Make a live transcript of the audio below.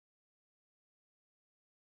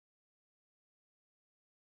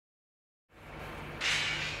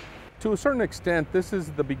To a certain extent, this is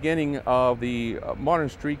the beginning of the modern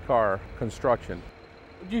streetcar construction.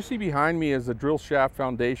 What you see behind me is a drill shaft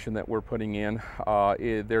foundation that we're putting in.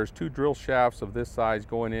 There's two drill shafts of this size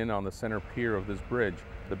going in on the center pier of this bridge.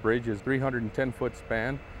 The bridge is 310-foot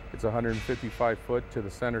span. It's 155 foot to the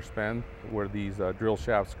center span where these drill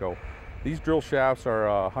shafts go. These drill shafts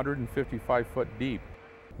are 155 foot deep.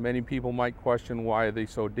 Many people might question why are they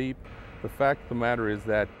so deep. The fact of the matter is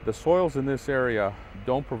that the soils in this area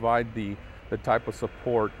don't provide the type of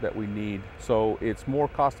support that we need. So it's more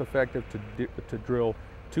cost effective to drill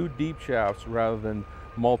two deep shafts rather than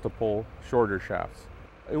multiple shorter shafts.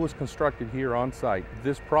 It was constructed here on site.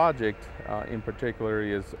 This project in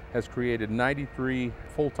particular has created 93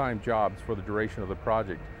 full-time jobs for the duration of the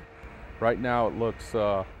project. Right now it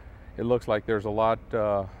looks like there's a lot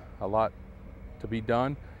to be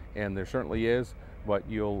done, and there certainly is, but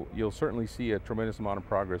you'll certainly see a tremendous amount of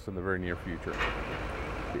progress in the very near future.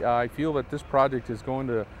 I feel that this project is going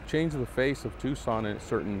to change the face of Tucson in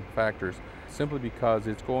certain factors, simply because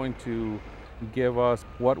it's going to give us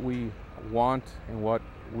what we want and what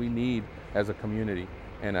we need as a community.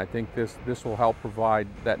 And I think this will help provide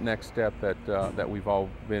that next step that we've all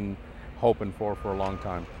been hoping for a long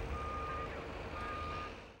time.